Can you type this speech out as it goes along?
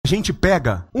gente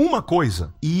pega uma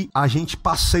coisa e a gente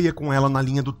passeia com ela na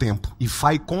linha do tempo e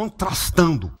vai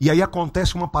contrastando. E aí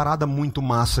acontece uma parada muito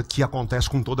massa que acontece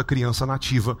com toda criança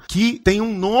nativa, que tem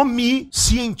um nome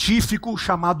científico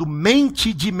chamado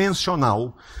mente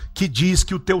dimensional, que diz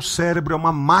que o teu cérebro é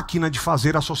uma máquina de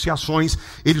fazer associações,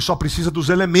 ele só precisa dos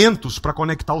elementos para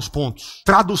conectar os pontos.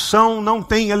 Tradução não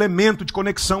tem elemento de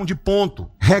conexão de ponto.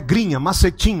 Regrinha,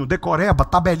 macetinho, decoreba,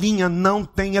 tabelinha não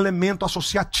tem elemento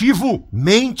associativo.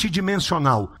 Mente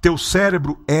dimensional. Teu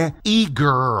cérebro é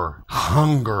eager,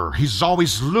 hunger. He's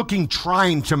always looking,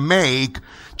 trying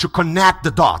to connect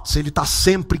the dots. Ele está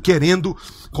sempre querendo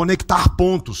conectar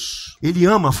pontos. Ele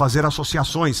ama fazer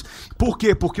associações. Por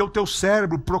quê? Porque o teu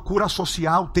cérebro procura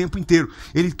associar o tempo inteiro.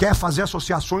 Ele quer fazer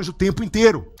associações o tempo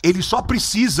inteiro. Ele só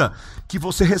precisa que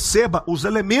você receba os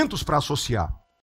elementos para associar.